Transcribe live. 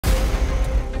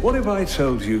What if I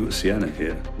told you Sienna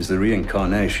here is the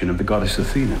reincarnation of the goddess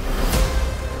Athena?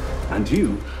 And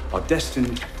you are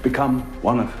destined to become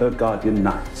one of her guardian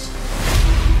knights.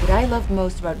 What I loved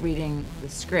most about reading the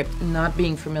script, not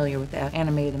being familiar with the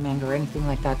anime, the manga, or anything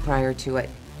like that prior to it,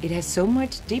 it has so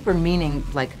much deeper meaning,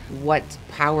 like what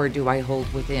power do I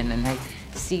hold within? And I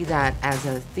see that as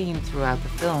a theme throughout the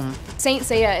film. Saint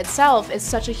Seiya itself is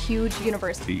such a huge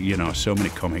universe. You know, so many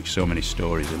comics, so many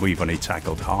stories, and we've only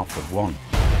tackled half of one.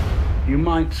 You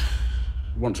might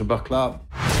want to buckle up.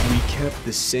 We kept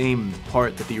the same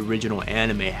part that the original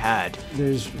anime had.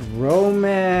 There's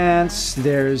romance,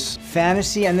 there's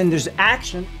fantasy, and then there's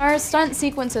action. Our stunt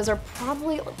sequences are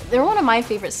they're one of my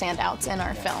favorite standouts in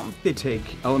our film. They take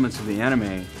elements of the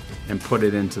anime and put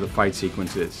it into the fight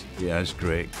sequences. Yeah, it's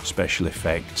great. Special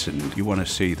effects, and you want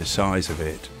to see the size of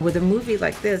it. With a movie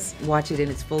like this, watch it in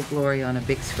its full glory on a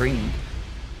big screen.